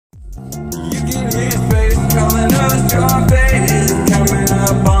You can hear space calling us, your fate is coming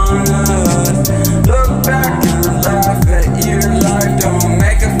up on us. Look back and laugh at your life, don't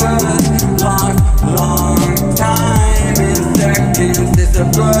make a fuss. Long time in seconds, it's a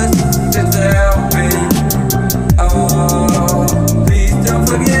plus, it's a helping. Oh, please don't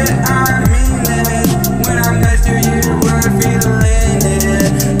forget I mean this. When I'm next to you, we're feeling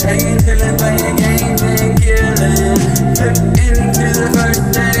it. Hanging, chilling, playing games and killing. Flip into the first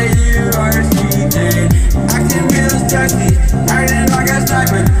day, you are cheating. Acting real sketchy, acting like a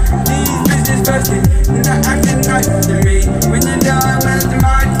sniper. These bitches thirsty, not acting nice to me. When you're done with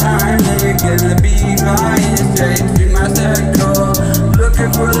my time, they're gonna be flying straight to my circle.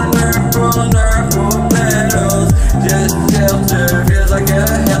 Looking for the nurple petals. Just shelter, feels like a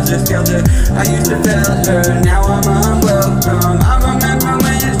helter-skelter. I used to feel her, now I'm unwelcome. I remember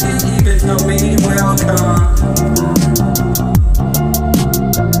when she even told me welcome.